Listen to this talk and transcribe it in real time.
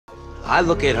I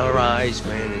look at her eyes,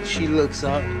 man, and she looks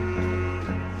up,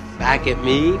 back at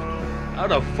me. How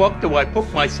the fuck do I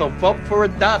put myself up for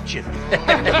adoption?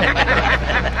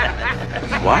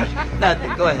 What?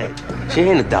 Nothing, go ahead. She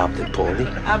ain't adopted, Paulie.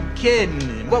 I'm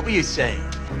kidding. What were you saying?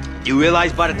 You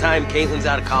realize by the time Caitlin's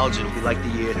out of college, it'll be like the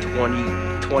year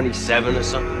 2027 or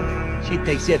something? She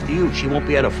takes after you. She won't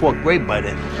be out of fourth grade by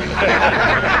then.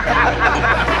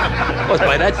 Of course,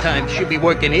 by that time, she'll be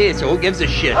working here, so who gives a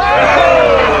shit?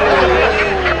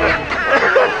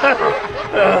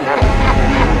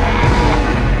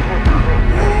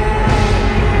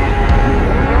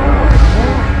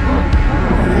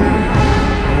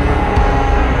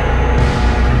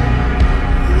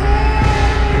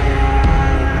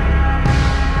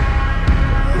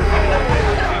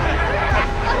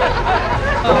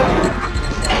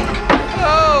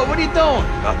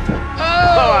 Nothing.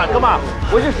 Oh! Come on.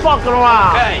 We're just fucking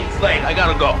around. Hey, it's late. I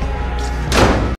gotta go.